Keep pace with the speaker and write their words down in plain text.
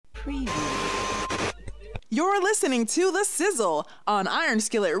Preview. You're listening to The Sizzle on Iron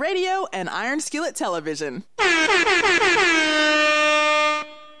Skillet Radio and Iron Skillet Television.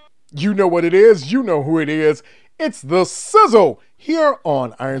 You know what it is. You know who it is. It's The Sizzle here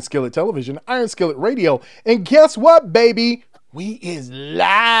on Iron Skillet Television, Iron Skillet Radio. And guess what, baby? We is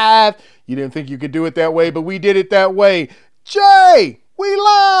live. You didn't think you could do it that way, but we did it that way. Jay, we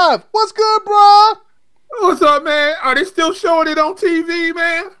live. What's good, bro? What's up, man? Are they still showing it on TV,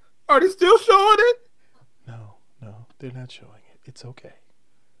 man? Are they still showing it? No, they're not showing it. It's okay.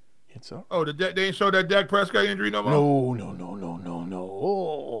 It's all right. Oh, they ain't show that Dak Prescott injury no more? No.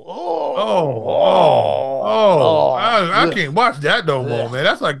 I can't watch that no more, man.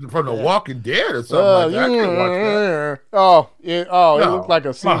 That's like from The Walking Dead or something like that. I can't watch that. It looked like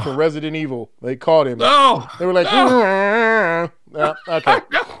a scene from Resident Evil. They caught him. They were like, okay.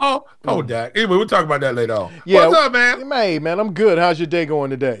 Oh, Dak. Anyway, we'll talk about that later on. Yeah. What's up, man? Hey, man, I'm good. How's your day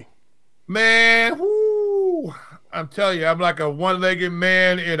going today? Man, whoo. I'm telling you, I'm like a one-legged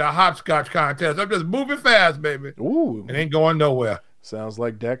man in a hopscotch contest. I'm just moving fast, baby. Ooh. It ain't going nowhere. Sounds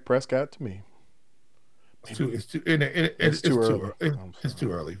like Dak Prescott to me. It's too early. It's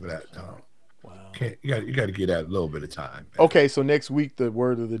too early for that. Wow. You got to give that a little bit of time. Man. Okay, so next week the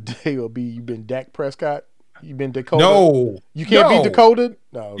word of the day will be you've been Dak Prescott. You've been decoded. No, you can't be decoded.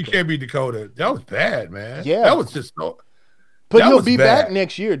 No, okay. You can't be decoded. That was bad, man. Yeah, that was just so. But he'll be back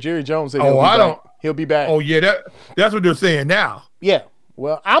next year. Jerry Jones said he'll be back. Oh yeah, that's what they're saying now. Yeah.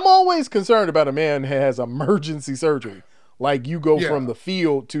 Well, I'm always concerned about a man who has emergency surgery. Like you go from the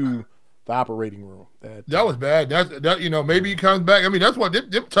field to the operating room. That was bad. That maybe he comes back. I mean, that's what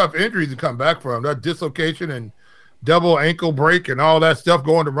them tough injuries to come back from. That dislocation and double ankle break and all that stuff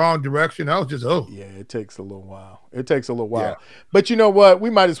going the wrong direction. That was just yeah. It takes a little while. Yeah. But you know what? We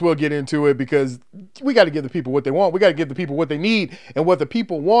might as well get into it because we got to give the people what they want. We got to give the people what they need, and what the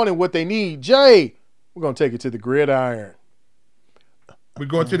people want and what they need. Jay, we're gonna take it to the gridiron. We're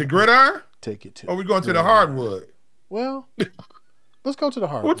going to the gridiron. Take it to. Or we going to the hardwood? Well, let's go to the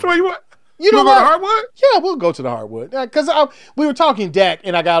hardwood. Which way you want? You know what? The hardwood? Yeah, we'll go to the hardwood. Because we were talking Dak,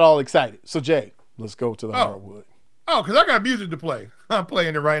 and I got all excited. So, Jay, let's go to the hardwood. Oh, because I got music to play. I'm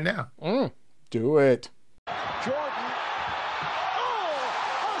playing it right now. Do it. Jordan. Oh,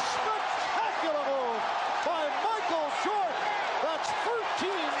 a spectacular move by Michael Jordan. That's 13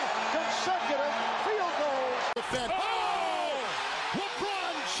 consecutive field goals. Oh,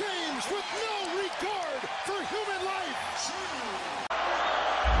 LeBron James with no regard for human life.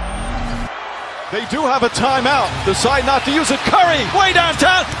 They do have a timeout. Decide not to use it. Curry, way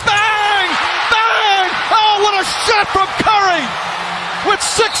downtown. Bang! Bang! Oh, what a shot from Curry! With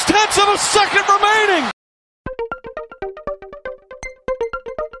 0.6 of a second remaining.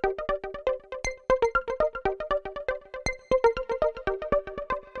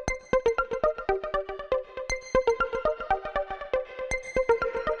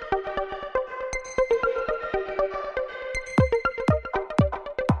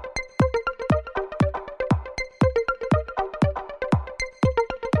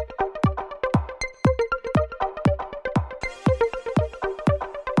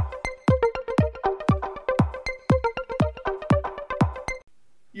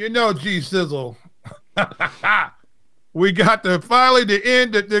 You know, Sizzle, we got finally the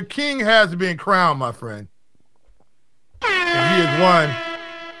end. The king has been crowned, my friend. And he has won.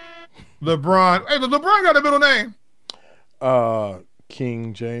 LeBron. Hey, LeBron got a middle name.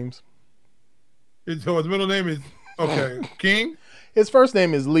 King James. So his middle name is, King? His first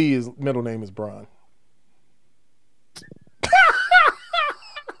name is Lee. His middle name is Bron.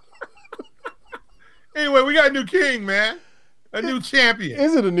 Anyway, we got a new king, man. A new champion.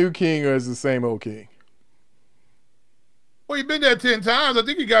 Is it a new king or is it the same old king? Well, he's been there 10 times. I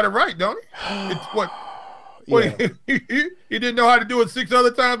think he got it right, don't he? It's what? Yeah. He didn't know how to do it 6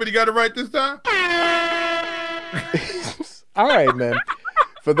 other times, but he got it right this time? All right, man.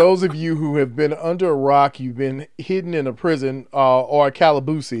 For those of you who have been under a rock, you've been hidden in a prison or a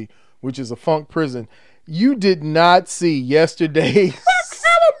calaboose, which is a funk prison, you did not see yesterday's...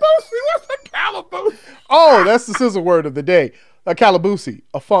 What's a calaboose? Oh, that's the sizzle word of the day. A calaboose,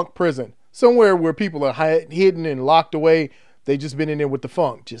 a funk prison. Somewhere where people are hidden and locked away. They just been in there with the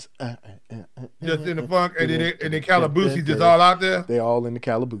funk. Just in the funk, and then calaboose just all out there? They all in the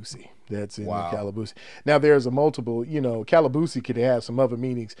calaboose. That's in the calaboose. Now, there's a multiple, calaboose could have some other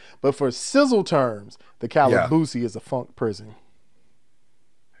meanings. But for sizzle terms, the calaboose is a funk prison.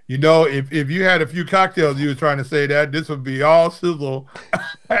 You know, if you had a few cocktails, you were trying to say that this would be all sizzle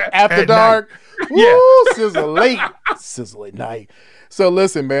after dark. Woo, sizzle late, sizzle at night. So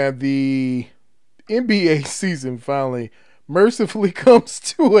listen, man, the NBA season finally mercifully comes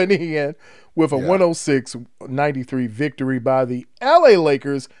to an end with a 106-93 victory by the LA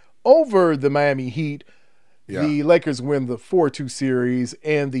Lakers over the Miami Heat. Yeah. The Lakers win the 4-2 series,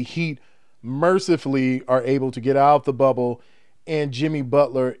 and the Heat mercifully are able to get out the bubble, and Jimmy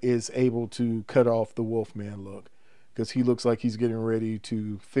Butler is able to cut off the Wolfman look because he looks like he's getting ready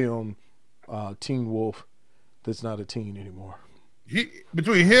to film Teen Wolf that's not a teen anymore.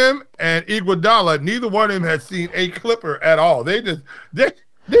 Between him and Iguodala, neither one of them has seen a Clipper at all. They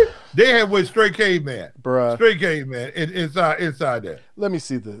had went straight caveman. Bruh. Straight caveman inside there. Let me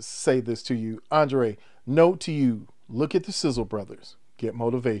say this to you. Andre, note to you, look at the Sizzle brothers. Get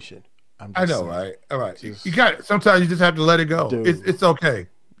motivation. I know, right? All right. You got it. Sometimes you just have to let it go. It's okay.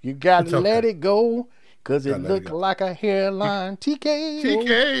 You got to let it go because it looked like a hairline. TKO.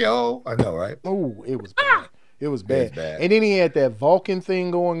 TKO. I know, right? Oh, it was bad. It was bad. And then he had that Vulcan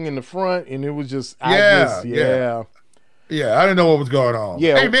thing going in the front, and it was just, Yeah, I didn't know what was going on.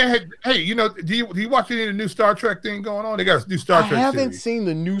 Yeah. Hey, man, do you watch any of the new Star Trek thing going on? They got a new Star Trek series. I haven't seen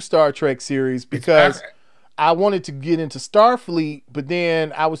the new Star Trek series because I wanted to get into Starfleet, but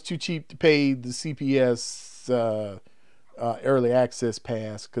then I was too cheap to pay the CPS early access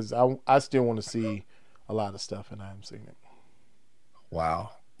pass because I still want to see a lot of stuff, and I haven't seen it.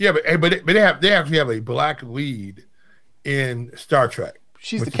 Wow. Yeah, but they actually have a black lead in Star Trek.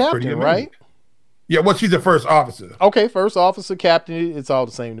 She's the captain, right? Yeah, well, she's the first officer. Okay, first officer, captain. It's all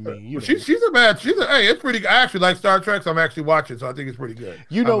the same to me. Hey, it's pretty. I actually like Star Trek, so I'm actually watching. So I think it's pretty good.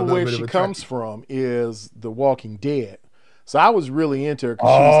 You know where she comes from is The Walking Dead. So I was really into her because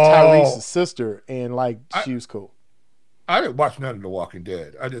she was Tyrese's sister, and she was cool. I didn't watch none of The Walking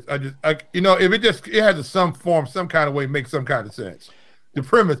Dead. I just, if it has some kind of way, make some kind of sense. The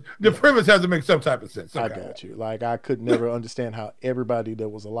premise has to make some type of sense. I got you. I could never understand how everybody that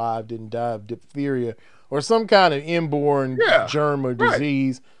was alive didn't die of diphtheria or some kind of inborn germ or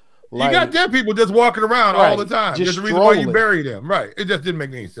disease. You got dead people just walking around all the time. Just the reason why you bury them. Right. It just didn't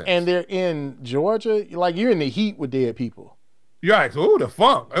make any sense. And they're in Georgia. You're in the heat with dead people. Yeah. So, the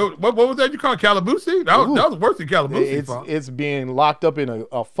funk. What was that you call it? Calabusi? That was worse than Calabusi. It's being locked up in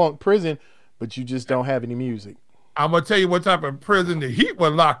a funk prison, but you just don't have any music. I'm gonna tell you what type of prison the Heat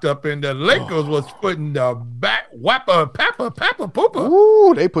was locked up in. The Lakers was putting the papa pooper.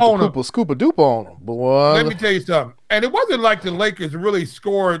 Ooh, they put the pooper scooper duper on them, boy. Let me tell you something. And it wasn't like the Lakers really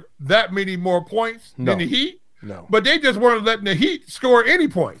scored that many more points than the Heat. No, but they just weren't letting the Heat score any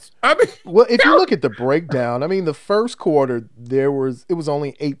points. I mean, well, if you look at the breakdown, the first quarter it was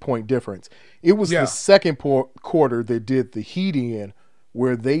only 8-point difference. It was the second quarter that did the Heat in,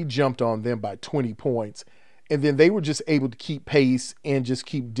 where they jumped on them by 20 points. And then they were just able to keep pace and just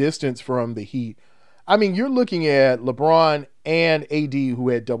keep distance from the Heat. You're looking at LeBron and AD who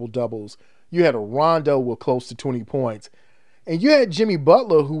had double-doubles. You had a Rondo with close to 20 points. And you had Jimmy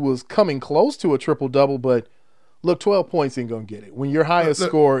Butler who was coming close to a triple-double, but look, 12 points ain't going to get it. When your highest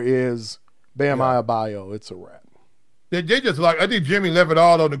score is Bam Adebayo, it's a wrap. They just I think Jimmy left it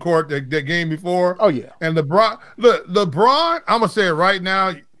all on the court that game before. Oh, yeah. And LeBron, I'm going to say it right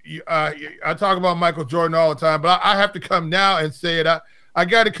now, I talk about Michael Jordan all the time, but I have to come now and say it. I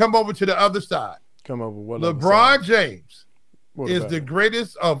got to come over to the other side. Come over what? LeBron James is the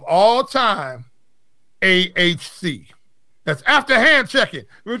greatest of all time. AHC. That's after hand checking.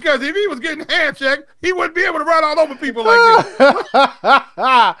 Because if he was getting hand checked, he wouldn't be able to run all over people like this.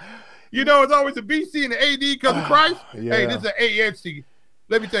 It's always a BC and an AD because of Christ. Yeah. Hey, this is an AHC.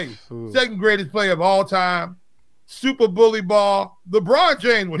 Let me tell you, second greatest player of all time. Super bully ball. LeBron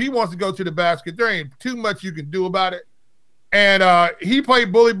James, when he wants to go to the basket, there ain't too much you can do about it. And he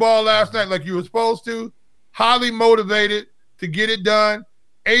played bully ball last night like you were supposed to. Highly motivated to get it done.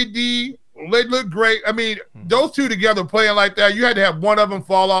 AD, they look great. Those two together playing like that, you had to have one of them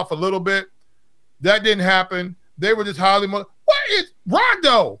fall off a little bit. That didn't happen. They were just highly motivated. What is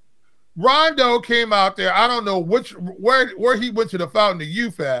Rondo? Rondo came out there. I don't know where he went to the fountain of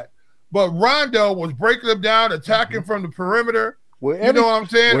youth at. But Rondo was breaking them down, attacking from the perimeter. You know what I'm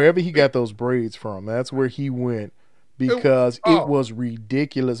saying? Wherever he got those braids from, that's where he went because it was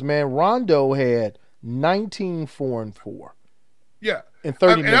ridiculous. Man, Rondo had 19, 4, and 4. Yeah. In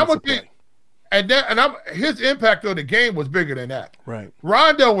 30 minutes of play. His impact on the game was bigger than that. Right.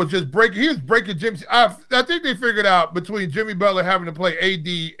 Rondo was just breaking. He was breaking Jimmy. I think they figured out between Jimmy Butler having to play AD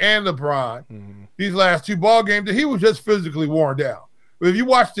and LeBron these last two ball games that he was just physically worn down. If you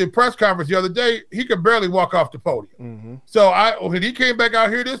watched the press conference the other day, he could barely walk off the podium. So when he came back out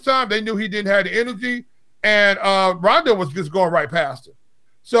here this time, they knew he didn't have the energy, and Rondo was just going right past him.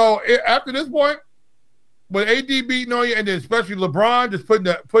 So after this point, with AD beating on you, and then especially LeBron just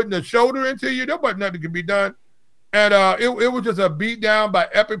putting the shoulder into you, there wasn't nothing can be done. And it was just a beat down by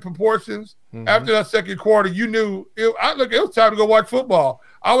epic proportions. After that second quarter, you knew it was time to go watch football.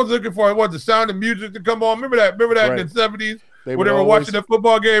 I was looking for the Sound of Music to come on. Remember that Right. in the 70s? They When they were watching the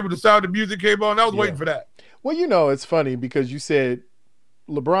football game and the Sound of Music came on, I was waiting for that. Well, it's funny because you said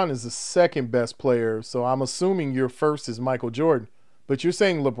LeBron is the second best player, so I'm assuming your first is Michael Jordan. But you're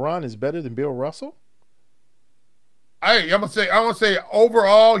saying LeBron is better than Bill Russell? I'm gonna say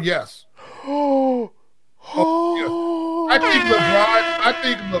overall, yes. I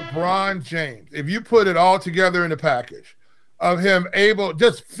think LeBron James, if you put it all together in a package of him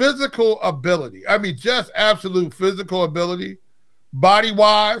just physical ability. I mean, just absolute physical ability,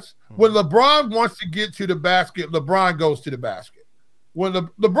 body-wise. When LeBron wants to get to the basket, LeBron goes to the basket. When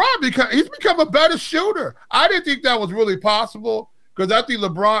LeBron he's become a better shooter. I didn't think that was really possible because I think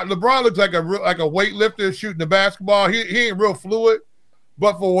LeBron looks like a weightlifter shooting the basketball. He ain't real fluid,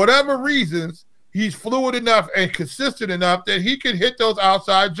 but for whatever reasons, he's fluid enough and consistent enough that he can hit those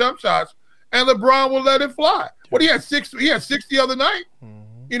outside jump shots, and LeBron will let it fly. What he had 60 the other night. And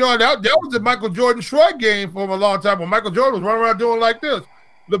that was the Michael Jordan shrug game for him a long time when Michael Jordan was running around doing like this.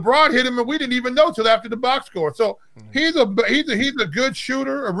 LeBron hit him, and we didn't even know till after the box score. So he's a good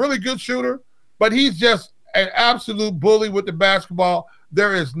shooter, a really good shooter, but he's just an absolute bully with the basketball.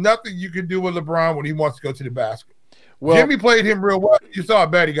 There is nothing you can do with LeBron when he wants to go to the basket. Well, Jimmy played him real well. You saw how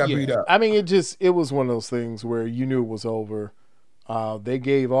bad he got beat up. I mean, it was one of those things where you knew it was over. They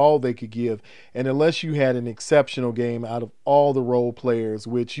gave all they could give. And unless you had an exceptional game out of all the role players,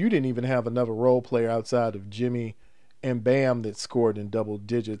 which you didn't even have another role player outside of Jimmy and Bam that scored in double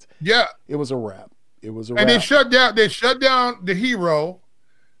digits. Yeah. It was a wrap. And they shut down the hero.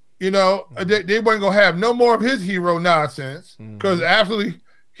 They weren't going to have no more of his hero nonsense because absolutely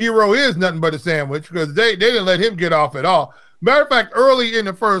hero is nothing but a sandwich because they didn't let him get off at all. Matter of fact, early in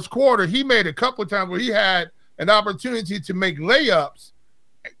the first quarter, he made a couple of times where he had an opportunity to make layups.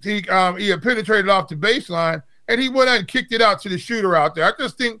 He had penetrated off the baseline, and he went out and kicked it out to the shooter out there. I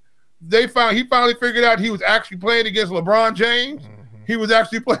just think he finally figured out he was actually playing against LeBron James. He was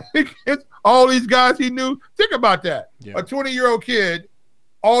actually playing against all these guys he knew. Think about that. Yeah. A 20-year-old kid,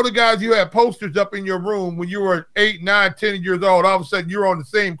 all the guys you had posters up in your room when you were 8, 9, 10 years old, all of a sudden you're on the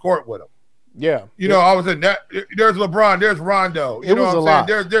same court with them. Yeah. All of a sudden there's LeBron, there's Rondo. You know what I'm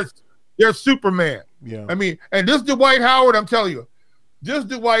saying? There's Superman. Yeah. I mean, and this Dwight Howard, I'm telling you, this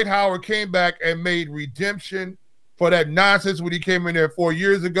Dwight Howard came back and made redemption for that nonsense when he came in there 4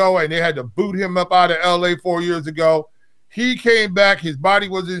 years ago and they had to boot him up out of LA 4 years ago. He came back, his body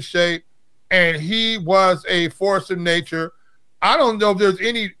was in shape, and he was a force of nature. I don't know if there's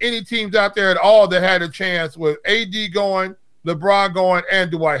any teams out there at all that had a chance with AD going, LeBron going,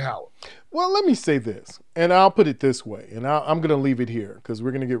 and Dwight Howard. Well, let me say this, and I'll put it this way, and I'm going to leave it here because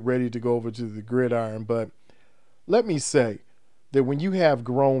we're going to get ready to go over to the gridiron. But let me say that when you have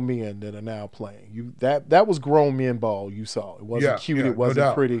grown men that are now playing, that was grown men ball you saw. It wasn't cute. It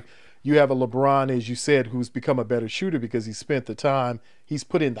wasn't pretty. You have a LeBron, as you said, who's become a better shooter because he spent the time. He's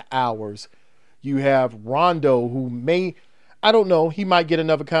put in the hours. You have Rondo, who I don't know, he might get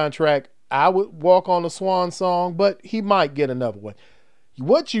another contract. I would walk on a swan song, but he might get another one.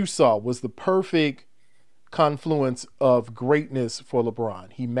 What you saw was the perfect confluence of greatness for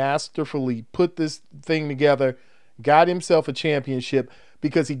LeBron. He masterfully put this thing together, got himself a championship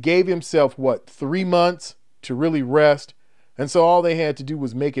because he gave himself, 3 months to really rest. And so all they had to do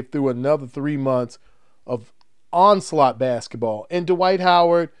was make it through another 3 months of onslaught basketball. And Dwight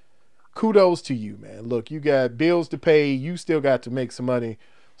Howard, kudos to you, man. Look, you got bills to pay. You still got to make some money.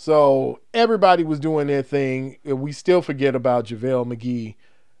 So everybody was doing their thing, and we still forget about JaVale McGee.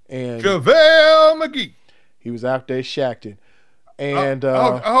 And JaVale McGee. He was out there shacking. And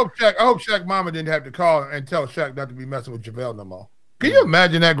I hope Shaq mama didn't have to call and tell Shaq not to be messing with JaVale no more. Can you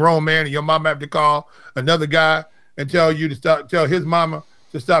imagine that grown man and your mama have to call another guy and tell his mama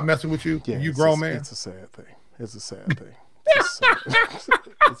to stop messing with you? Yeah, you grown man. It's a sad thing. It's a sad thing. It's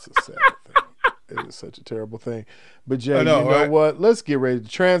a sad thing. It is such a terrible thing. But, Jay, you know what? Let's get ready to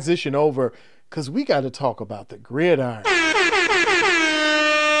transition over because we got to talk about the gridiron.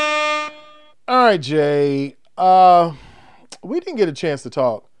 All right, Jay. We didn't get a chance to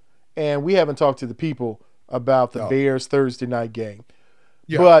talk, and we haven't talked to the people about the Bears Thursday night game.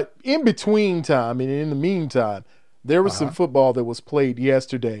 Yeah. But in between time and in the meantime, there was some football that was played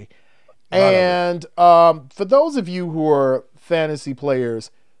yesterday. And for those of you who are fantasy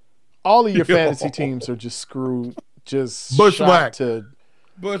players, all of your fantasy teams are just screwed, just bushwhacked.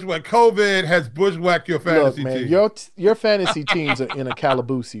 Bushwhack. COVID has bushwhacked your fantasy team. Your fantasy teams are in a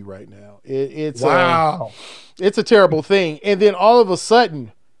calaboose right now. It's a terrible thing. And then all of a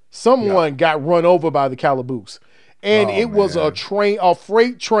sudden, someone got run over by the calaboose. And Oh, it was man. a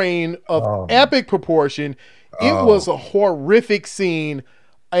freight train of Oh. epic proportion. It was a horrific scene.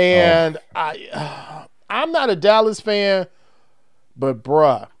 And I'm not a Dallas fan, but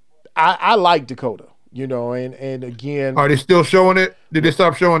bruh, I like Dakota, you know, and again. Are they still showing it? Did they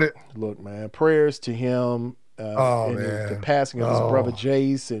stop showing it? Look, man, prayers to him and the passing of his brother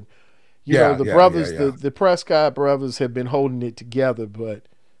Jace. And, you know, the brothers, the Prescott brothers have been holding it together, but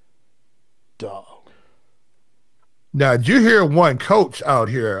dog. Now, did you hear one coach out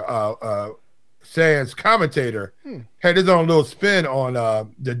here, Sans commentator, had his own little spin on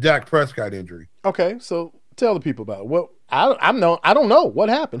the Dak Prescott injury? Okay, so tell the people about it. Well, I don't know what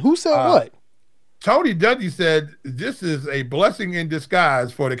happened. Who said what? Tony Dungy said this is a blessing in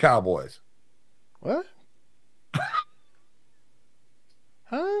disguise for the Cowboys. What?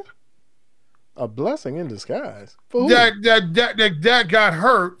 Huh? A blessing in disguise for who? Dak got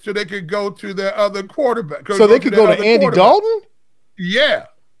hurt so they could go to their other quarterback. So they could go to Andy Dalton? Yeah.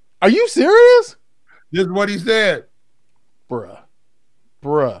 Are you serious? This is what he said.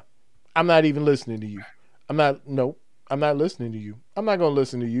 Bruh. I'm not even listening to you. I'm not listening to you. I'm not going to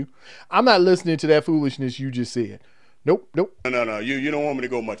listen to you. I'm not listening to that foolishness you just said. Nope. No. You don't want me to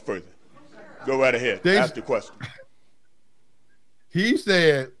go much further. Go right ahead. Ask the question. He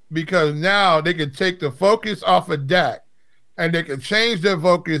said because now they can take the focus off of Dak and they can change their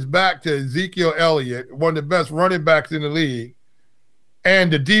focus back to Ezekiel Elliott, one of the best running backs in the league,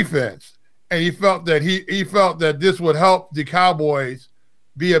 and the defense. And he felt that this would help the Cowboys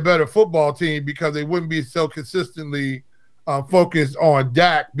be a better football team because they wouldn't be so consistently focused on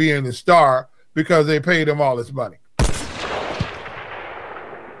Dak being the star because they paid him all this money.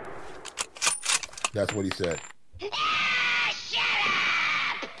 That's what he said.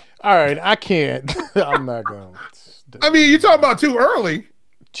 All right, I can't. I'm not going to. I mean, you're talking about too early.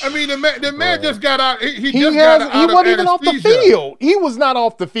 I mean, the man just got out. He wasn't even off the field. He was not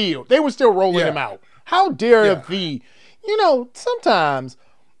off the field. They were still rolling him out. How dare the, you know, sometimes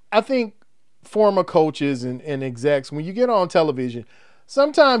I think former coaches and execs, when you get on television,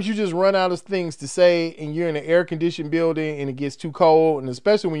 sometimes you just run out of things to say and you're in an air-conditioned building and it gets too cold, and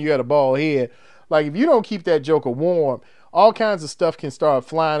especially when you got a bald head. Like, if you don't keep that joker warm, all kinds of stuff can start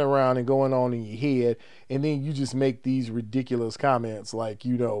flying around and going on in your head, and then you just make these ridiculous comments like,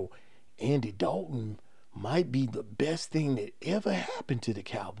 you know, Andy Dalton might be the best thing that ever happened to the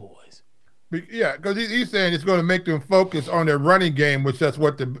Cowboys. Yeah, because he's saying it's going to make them focus on their running game, which that's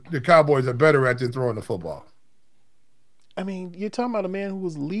what the Cowboys are better at than throwing the football. I mean, you're talking about a man who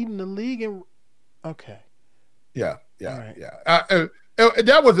was leading the league and okay. Yeah. Right.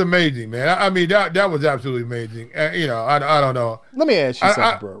 That was amazing, man. I mean, that was absolutely amazing. You know, I don't know. Let me ask you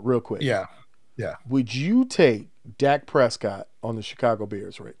something, bro, real quick. Yeah. Would you take Dak Prescott on the Chicago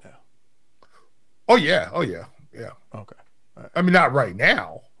Bears right now? Oh yeah. Okay. Right. I mean, not right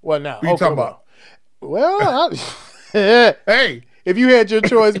now. Well, now. What are you talking about? Well, hey. If you had your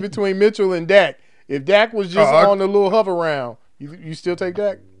choice between Mitchell and Dak, if Dak was just on the little hover round, you still take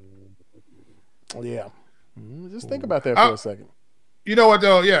Dak? Yeah. Just think about that for a second. You know what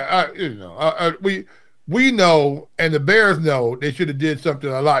though? Yeah, we know, and the Bears know they should have did something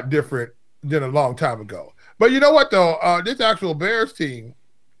a lot different than a long time ago. But you know what though? This actual Bears team,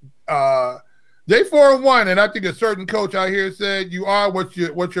 they 4-1, and I think a certain coach out here said you are what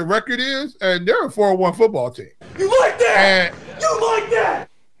your record is, and they're a 4-1 football team. You like that? You like that?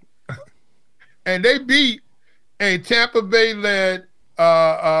 And they beat a Tampa Bay led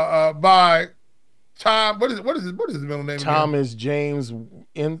by Tom. What is his middle name? Thomas James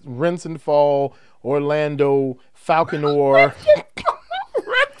Rensenfall Orlando Falconor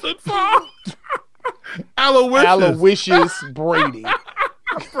Rensenfall Aloysius Brady.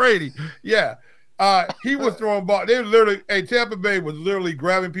 Brady, yeah. He was throwing ball. They literally, Tampa Bay was literally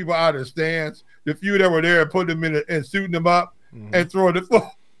grabbing people out of the stands. The few that were there, putting them in and suiting them up and throwing the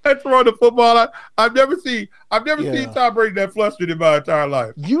football out. I've never seen Tom Brady that flustered in my entire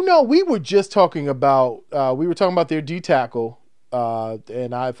life. You know, we were just talking about their D tackle,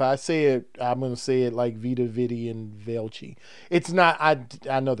 and if I say it, I'm going to say it like Vita, Vidi, and Velci. It's not.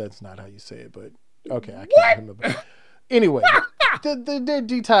 I know that's not how you say it, but okay, I can't remember. Anyway, the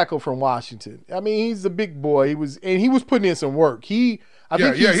D tackle from Washington. I mean, he's a big boy. He was putting in some work. I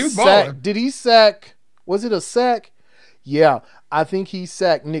think he was balling. Did he sack? Was it a sack? Yeah, I think he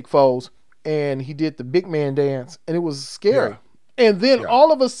sacked Nick Foles, and he did the big man dance, and it was scary. Yeah. And then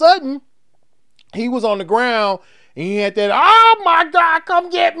all of a sudden, he was on the ground, and he had that, oh my God, come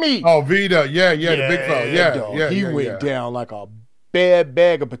get me. Oh, Vita, the big fella. He went down like a bad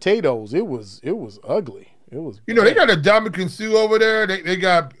bag of potatoes. It was ugly. It was. You know, they got a Dominican Sue over there. They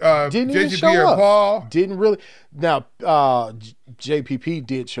got Didn't J.P. Pierre-Paul. Didn't really. Now, JPP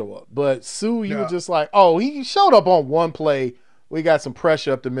did show up, but Sue, you were just like, oh, he showed up on one play. We got some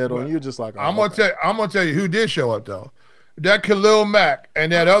pressure up the middle, and you're just like, oh, I'm gonna tell you who did show up though. That Khalil Mack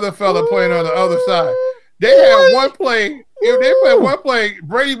and that other fella playing on the other side. They had one play. If they played one play,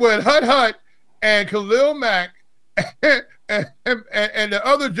 Brady went hut, and Khalil Mack and the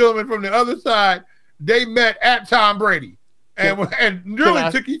other gentleman from the other side, they met at Tom Brady and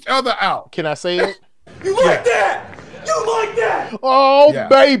nearly took each other out. Can I say it? You like that? You like that? Oh,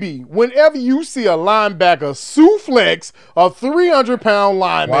 baby. Whenever you see a linebacker suplex a 300-pound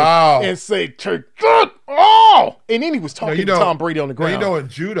lineman and say, oh! And then he was talking to Tom Brady on the ground. You know,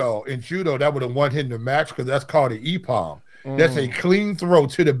 in judo, that would have won him the match because that's called an EPOM. That's a clean throw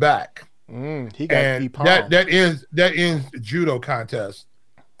to the back. He got EPOM. That ends judo contest.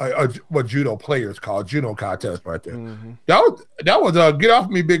 What judo players call judo contest right there. That was get off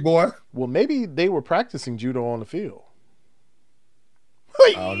me, big boy. Well, maybe they were practicing judo on the field.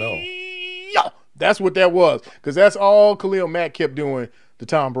 I don't know. That's what that was, because that's all Khalil Mack kept doing to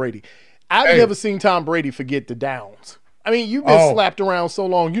Tom Brady. I've never seen Tom Brady forget the downs. I mean, you've been slapped around so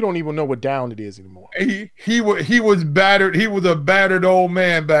long, you don't even know what down it is anymore. He was battered. He was a battered old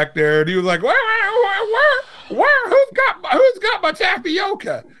man back there, and he was like, where? Who's got my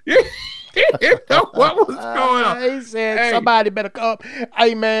tapioca? He didn't know what was going on. He said, somebody better come.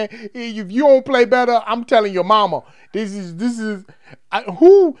 Hey, man, if you don't play better, I'm telling your mama.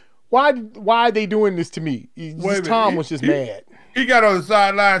 Why are they doing this to me? Tom was just mad. He got on the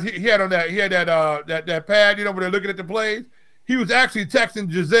sidelines. He had that pad, you know, when they're looking at the plays. He was actually texting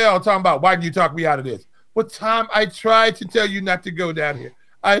Giselle talking about, why didn't you talk me out of this? Well, Tom, I tried to tell you not to go down here.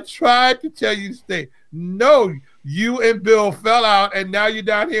 I tried to tell you to stay. No, you and Bill fell out, and now you're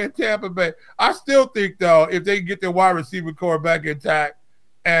down here in Tampa Bay. I still think, though, if they get their wide receiver core back intact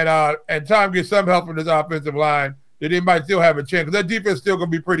and Tom gets some help from this offensive line, that they might still have a chance. Because that defense is still going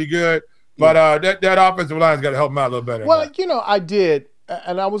to be pretty good, but that offensive line's got to help him out a little better. Well, you know, I did,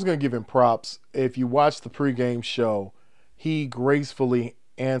 and I was going to give him props. If you watch the pregame show, he gracefully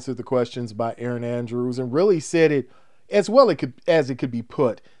answered the questions by Aaron Andrews and really said it as well as it could be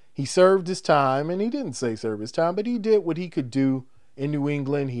put. He served his time, and he didn't say serve his time, but he did what he could do in New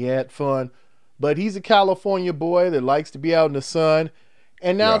England. He had fun, but he's a California boy that likes to be out in the sun.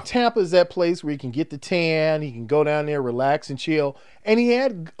 And now Tampa's that place where he can get the tan, he can go down there, relax and chill. And he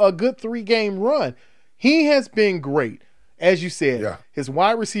had a good 3-game run. He has been great. As you said, his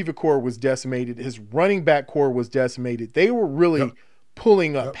wide receiver core was decimated. His running back core was decimated. They were really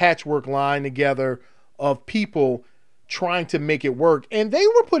pulling a patchwork line together of people trying to make it work. And they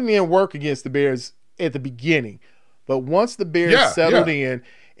were putting in work against the Bears at the beginning. But once the Bears settled in,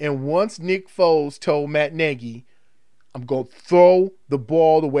 and once Nick Foles told Matt Nagy, I'm going to throw the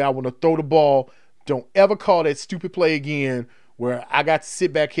ball the way I want to throw the ball. Don't ever call that stupid play again where I got to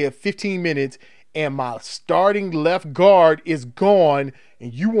sit back here 15 minutes and my starting left guard is gone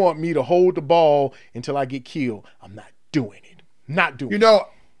and you want me to hold the ball until I get killed. I'm not doing it. Not doing it.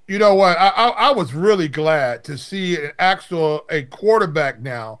 You know what? I was really glad to see a quarterback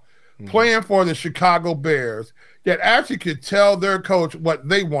now playing for the Chicago Bears that actually could tell their coach what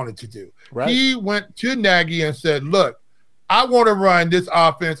they wanted to do. Right. He went to Nagy and said, look, I want to run this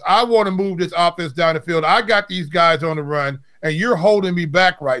offense. I want to move this offense down the field. I got these guys on the run, and you're holding me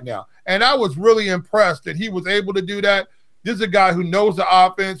back right now. And I was really impressed that he was able to do that. This is a guy who knows the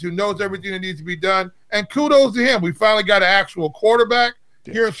offense, who knows everything that needs to be done, and kudos to him. We finally got an actual quarterback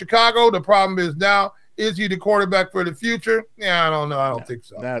here in Chicago. The problem is now, is he the quarterback for the future? Yeah, I don't know. I don't think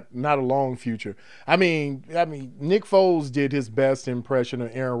so. Not a long future. I mean, Nick Foles did his best impression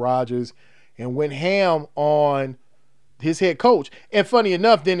of Aaron Rodgers and went ham on his head coach. And funny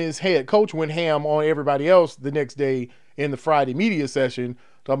enough, then his head coach went ham on everybody else the next day in the Friday media session,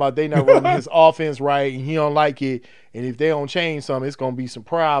 talking about they not running his offense right and he don't like it. And if they don't change something, it's going to be some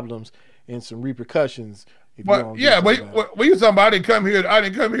problems and some repercussions. But we was talking about I didn't come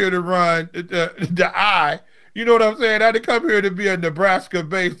here to run the I. You know what I'm saying? I didn't come here to be a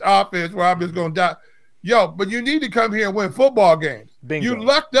Nebraska-based offense where I'm just going to die. Yo, but you need to come here and win football games. Bingo. You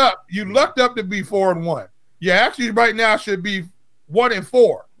lucked up. You lucked up to be 4-1. You actually right now should be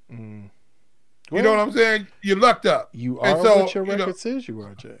 1-4. You know what I'm saying? You lucked up. You are what your record says you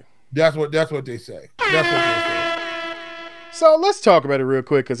are, Jay. That's what they say. So let's talk about it real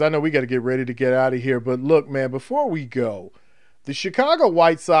quick because I know we got to get ready to get out of here. But look, man, before we go, the Chicago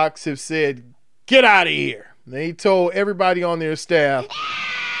White Sox have said, get out of here. They told everybody on their staff.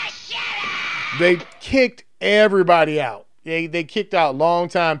 They kicked everybody out. They kicked out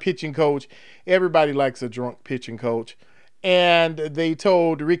longtime pitching coach Everybody likes a drunk pitching coach. And they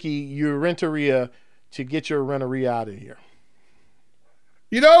told Ricky, your Renteria, to get your Renteria out of here.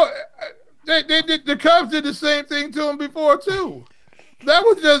 You know, the Cubs did the same thing to him before too. That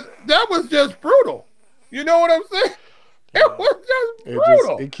was just brutal. You know what I'm saying? It was just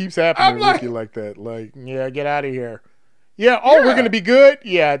brutal. It keeps happening to Ricky like that. Like, yeah, get out of here. Yeah. Oh, we're gonna be good.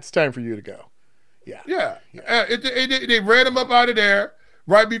 Yeah, it's time for you to go. Yeah. They ran him up out of there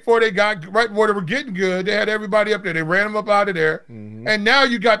right before they were getting good. They had everybody up there. They ran him up out of there, and now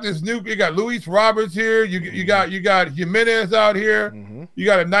you got this new. You got Luis Roberts here. You got Jimenez out here. You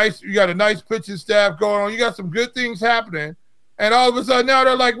got a nice pitching staff going on. You got some good things happening, and all of a sudden now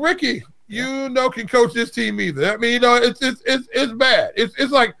they're like, Ricky, can coach this team either. I mean, it's bad.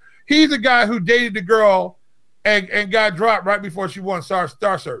 It's like he's a guy who dated the girl and got dropped right before she won Star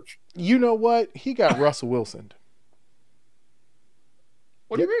Search. You know what? He got Russell Wilson.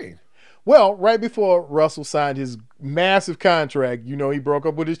 What do you mean? Well, right before Russell signed his massive contract, he broke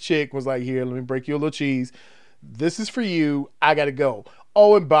up with his chick, was like, here, let me break you a little cheese. This is for you. I got to go.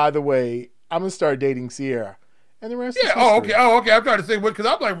 Oh, and by the way, I'm going to start dating Sierra. And the rest is history. Okay. I'm trying to say, because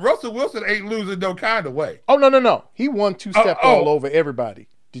I'm like, Russell Wilson ain't losing no kind of way. Oh, no. He won two-step all over everybody.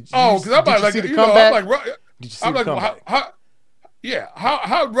 Did you see the comeback? Did you see the comeback?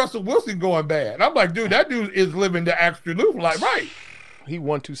 How Russell Wilson going bad? I'm like, dude, that dude is living the extra loop. Like, right. He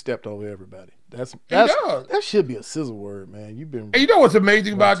 1-2-stepped over everybody. That should be a sizzle word, man. And you know what's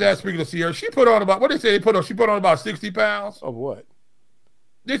amazing about that? Speaking of Sierra, she put on about she put on about 60 pounds. Of what?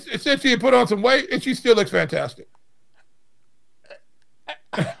 It said she had put on some weight, and she still looks fantastic.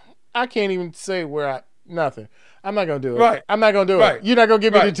 I can't even say nothing. I'm not gonna do it. Right. I'm not gonna do it. You're not gonna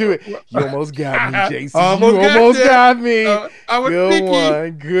get me to do it. You almost got me, Jason. You almost got me. Good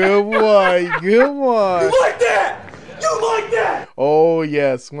one. Good one. You like that? You like that? Oh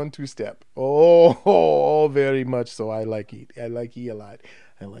yes, 1-2-step. Oh, very much so. I like it. I like it a lot.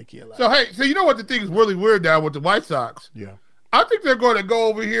 So you know what the thing is really weird now with the White Sox? Yeah. I think they're going to go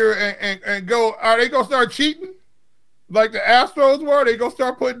over here and go. Are they going to start cheating like the Astros were? They're going to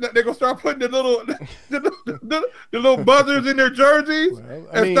start putting the little buzzers in their jerseys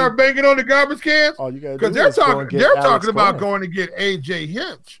start banging on the garbage cans. All you got to do because they're talking about going to get AJ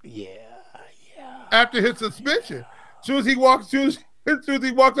Hinch. Yeah. After his suspension, as soon as he walks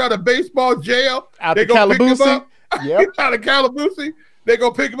out of baseball jail, they go pick him up. Yep. Out of Calabusi, they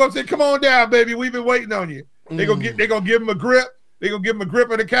go pick him up and say, "Come on down, baby. We've been waiting on you." They gonna give him a grip. They gonna give him a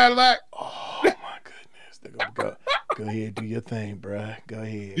grip in the Cadillac. Oh my goodness! They gonna go ahead, do your thing, bruh. Go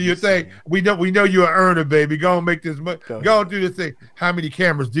ahead. Do your thing. We know you're an earner, baby. Go and make this money. Go and do this thing. How many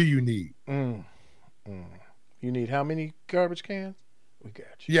cameras do you need? You need how many garbage cans? We got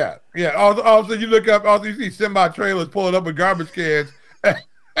you. Yeah. Also, you look up. Also, you see semi-trailers pulling up with garbage cans,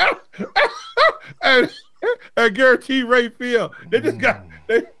 and guarantee Ray Field. They just got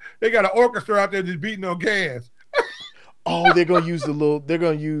they got an orchestra out there just beating on cans. Oh, they're gonna use the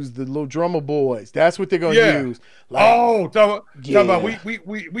little drummer boys. That's what they're gonna use. Talking about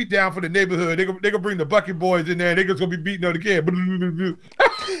we down for the neighborhood. They gonna bring the bucket boys in there. And they're just gonna be beating on the can.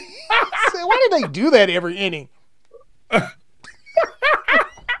 Why do they do that every inning?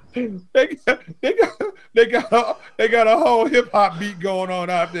 They got a whole hip hop beat going on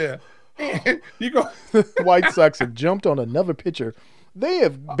out there. White Sox have jumped on another pitcher. They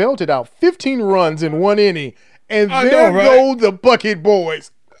have belted out 15 runs in one inning, and there go the bucket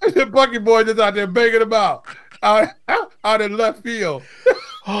boys. The bucket boys is out there banging about out in left field.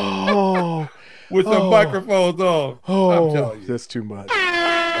 With some microphones on. I'm telling you, that's too much.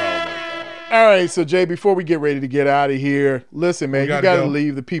 All right, so Jay, before we get ready to get out of here, listen, man, you got to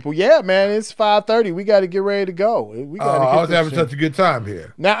leave the people. Yeah, man, it's 5:30. We got to get ready to go. I was having such a good time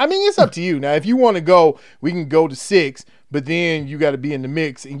here. Now, I mean, it's up to you. Now, if you want to go, we can go to 6, but then you got to be in the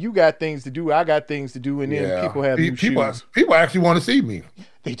mix, and you got things to do. I got things to do, and then people have new shoes. People actually want to see me.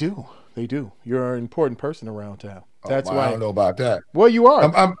 They do. You're an important person around town. That's why. I don't know about that. Well, you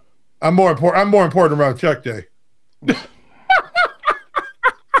are. I'm more important. I'm more important around Chuck Day.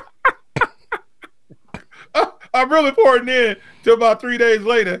 I'm really important in till about 3 days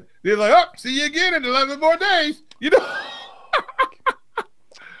later. They're like, "Oh, see you again in 11 more days." You know.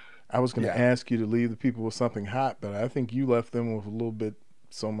 I was going to ask you to leave the people with something hot, but I think you left them with a little bit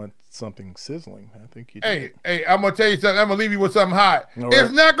something sizzling. I think you did. Hey, I'm gonna tell you something. I'm gonna leave you with something hot.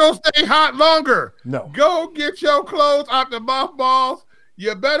 It's not gonna stay hot longer. No. Go get your clothes out the mothballs.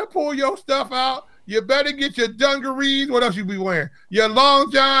 You better pull your stuff out. You better get your dungarees. What else you be wearing? Your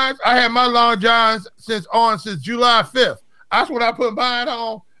long johns. I had my long johns since July 5th. That's what I put mine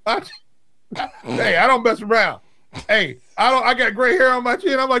on. Hey, I don't mess around. Hey, I got gray hair on my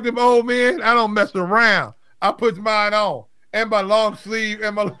chin. I'm like them old men. I don't mess around. I put mine on. And my long sleeve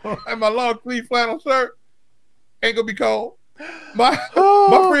and my long sleeve flannel shirt ain't gonna be cold. My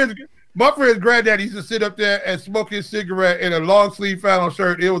friend's granddaddy used to sit up there and smoke his cigarette in a long sleeve flannel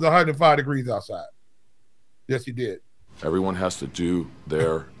shirt. It was 105 degrees outside. Yes, he did. Everyone has to do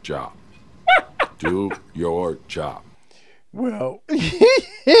their job. Do your job. Well,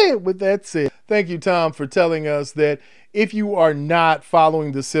 with that said, thank you, Tom, for telling us that if you are not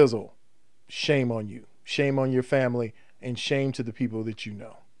following the sizzle, shame on you. Shame on your family. And shame to the people that you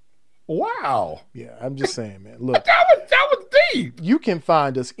know. Wow. Yeah, I'm just saying, man. Look, that was deep. You can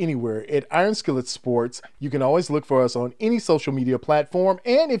find us anywhere at Iron Skillet Sports. You can always look for us on any social media platform.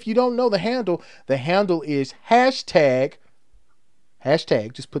 And if you don't know the handle is hashtag,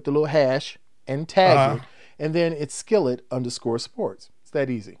 just put the little hash and tag it. And then it's skillet_sports. It's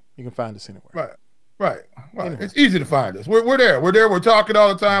that easy. You can find us anywhere. Right. Anyway. It's easy to find us. We're there. We're talking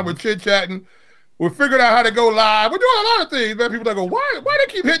all the time. We're chit-chatting. We're figuring out how to go live. We're doing a lot of things, man. People that go, why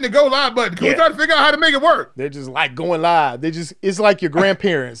they keep hitting the go live button? Because we're trying to figure out how to make it work. They're just like going live. It's like your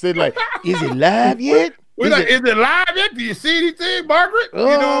grandparents. They're like, is it live yet? Is it live yet? Do you see anything, Margaret?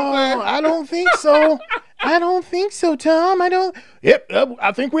 Oh, you know what I'm saying? I don't think so. I don't think so, Tom. I don't. Yep,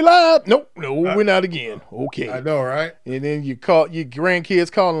 I think we're live. Nope, we're not again. Okay. I know, right? And then you call your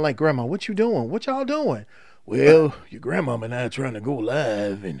grandkids calling like, Grandma, what you doing? What y'all doing? Well, your grandmama and I are trying to go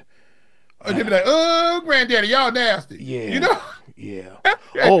live and they be like, oh, granddaddy, y'all nasty. Yeah. You know? Yeah.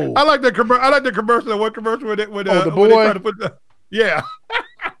 Oh. I like the commercial. What commercial with it? The boy? Yeah.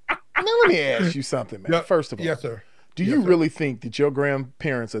 Now, let me ask you something, man. First of all. Yes, sir. Do you really think that your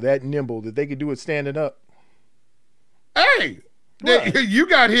grandparents are that nimble that they could do it standing up? Hey, you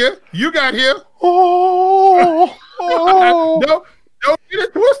got here. Oh. Don't get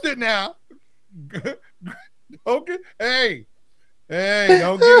it twisted now. Okay. Hey,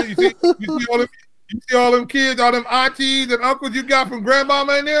 don't get it. You see all them kids, all them aunties and uncles you got from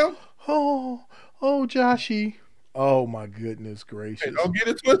grandmama and them? Oh, Joshy. Oh, my goodness gracious. Hey, don't get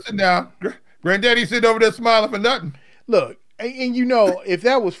it twisted now. Granddaddy sitting over there smiling for nothing. Look, and you know, if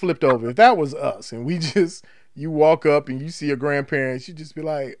that was flipped over, if that was us, and you walk up and you see your grandparents, you just be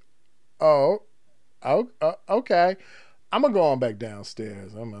like, oh, okay. I'm going to go on back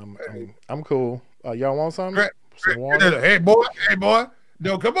downstairs. I'm cool. Y'all want something? Hey, boy.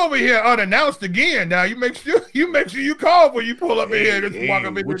 Don't come over here unannounced again. Now you make sure you call when you pull up in here and walk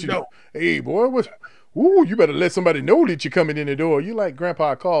up in the door. Hey, boy, you better let somebody know that you're coming in the door. You like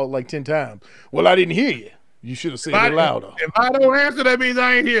Grandpa called like 10 times. Well, I didn't hear you. You should have said it louder. If I don't answer, that means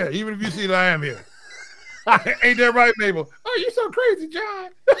I ain't here, even if you see that I am here. Ain't that right, Mabel? Oh, you so crazy, John.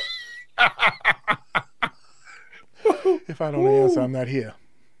 If I don't answer, I'm not here.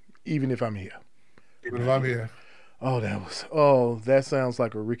 Even if I'm here. Even if I'm here. That sounds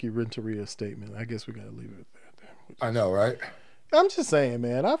like a Ricky Renteria statement. I guess we got to leave it at that. I know, right? I'm just saying,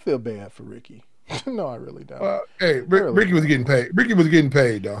 man, I feel bad for Ricky. No, I really don't. Hey, Ricky was getting paid. Ricky was getting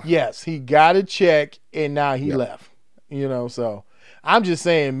paid, though. Yes, he got a check, and now he left. You know, so I'm just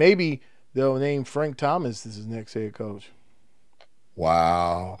saying maybe they'll name Frank Thomas as his next head coach.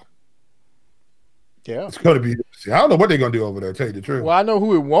 Wow. Yeah. It's going to be – I don't know what they're going to do over there, to tell you the truth. Well, I know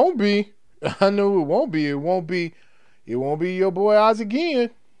who it won't be. It won't be your boy Oz again.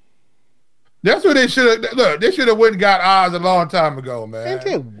 That's what they should have – look, they should have went and got Oz a long time ago, man.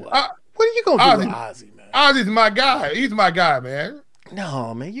 And what are you going to do with Ozzy, man? Ozzy's my guy. He's my guy, man.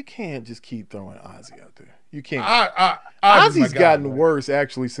 No, man, you can't just keep throwing Ozzy out there. You can't. Ozzy's gotten worse,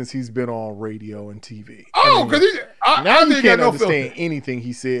 actually, since he's been on radio and TV. Oh, because now you can't understand anything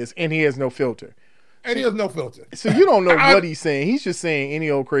he says, and he has no filter. And he has no filter. So you don't know what he's saying. He's just saying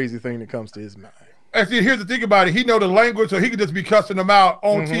any old crazy thing that comes to his mind. And see, here's the thing about it. He know the language, so he could just be cussing them out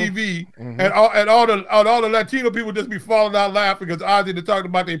on TV, and all the Latino people just be falling out laughing because Ozzy to talking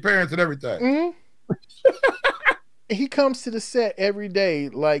about their parents and everything. He comes to the set every day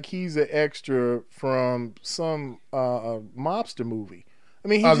like he's an extra from some mobster movie. I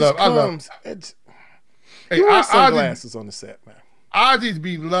mean, he comes. He wears sunglasses on the set, man. Ozzy's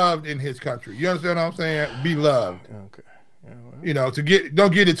beloved in his country. You understand what I'm saying? Beloved. Okay. Yeah, well. You know,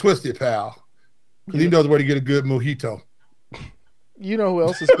 don't get it twisted, pal. Because he knows where to get a good mojito. You know who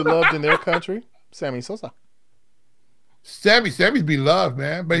else is beloved in their country? Sammy Sosa. Sammy's beloved,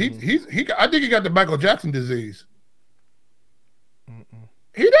 man. But I think he got the Michael Jackson disease.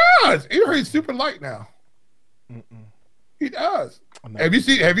 He does. He's super light now. He does. Have you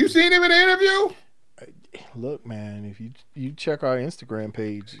seen him in an interview? Look, man, if you check our Instagram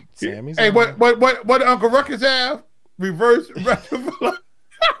page, Sammy's. Hey, what Uncle Ruckus have? Reverse.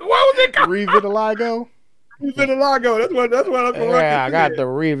 What was it called? Revitiligo. Vitiligo. That's what I'm going. Yeah, I got the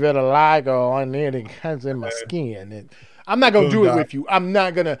vitiligo on there. It comes in my skin. And I'm not gonna do it with you. I'm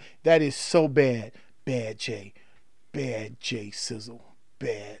not gonna. That is so bad. Bad J. Bad J Sizzle.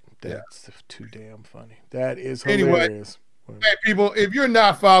 Bad. That's too damn funny. That is hilarious. Anyway, hey, people, if you're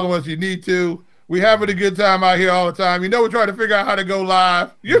not following us, you need to. We're having a good time out here all the time. You know, we're trying to figure out how to go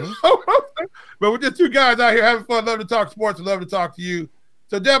live. You know, but we're just two guys out here having fun. Love to talk sports and love to talk to you.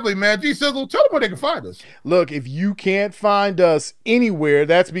 So definitely, man. G Sizzle, tell them where they can find us. Look, if you can't find us anywhere,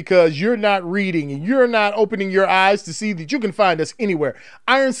 that's because you're not reading and you're not opening your eyes to see that you can find us anywhere.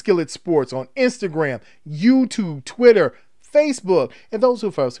 Iron Skillet Sports on Instagram, YouTube, Twitter, Facebook. And those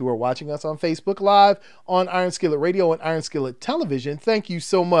of us who are watching us on Facebook Live, on Iron Skillet Radio and Iron Skillet Television, thank you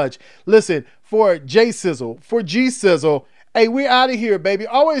so much. Listen, for J Sizzle, for G Sizzle, hey, we're out of here, baby.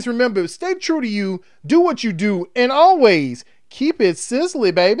 Always remember, stay true to you, do what you do, and always keep it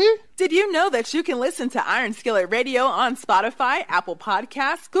sizzly, baby. Did you know that you can listen to Iron Skillet Radio on Spotify, Apple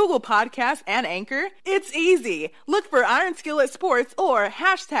Podcasts, Google Podcasts, and Anchor? It's easy. Look for Iron Skillet Sports or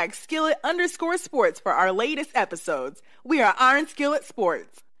 #skillet_sports for our latest episodes. We are Iron Skillet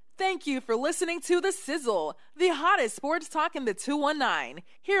Sports. Thank you for listening to The Sizzle, the hottest sports talk in the 219,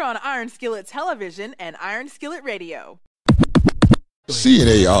 here on Iron Skillet Television and Iron Skillet Radio.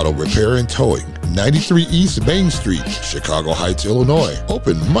 C&A Auto Repair and Towing, 93 East Main Street, Chicago Heights, Illinois.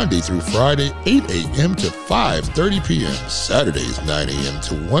 Open Monday through Friday, 8 a.m. to 5:30 p.m. Saturdays, 9 a.m.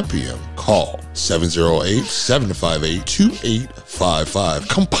 to 1 p.m. Call 708-758-2855.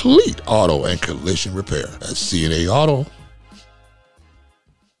 Complete auto and collision repair at C&A Auto.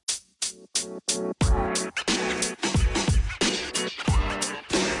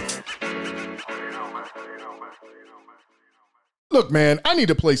 Look, man, I need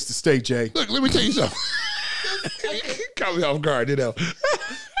a place to stay, Jay. Look, let me tell you something. Caught me off guard, you know.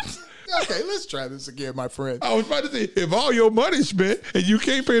 Okay, let's try this again, my friend. I was about to say, if all your money's spent and you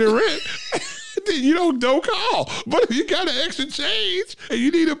can't pay the rent, then you don't call. But if you got an extra change and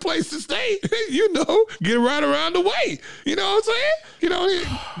you need a place to stay, get right around the way. You know what I'm saying?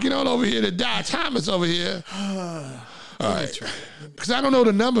 Get on over here to Dow Thomas over here. All right. Because I don't know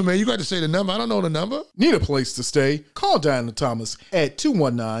the number, man. You got to say the number. I don't know the number. Need a place to stay? Call Diana Thomas at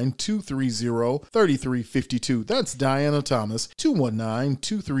 219-230-3352. That's Diana Thomas,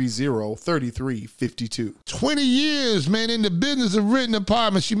 219-230-3352. 20 years, man, in the business of renting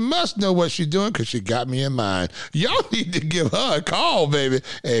apartments. She must know what she's doing because she got me in mind. Y'all need to give her a call, baby.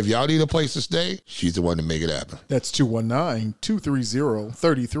 Hey, if y'all need a place to stay, she's the one to make it happen. That's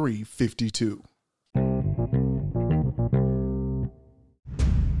 219-230-3352.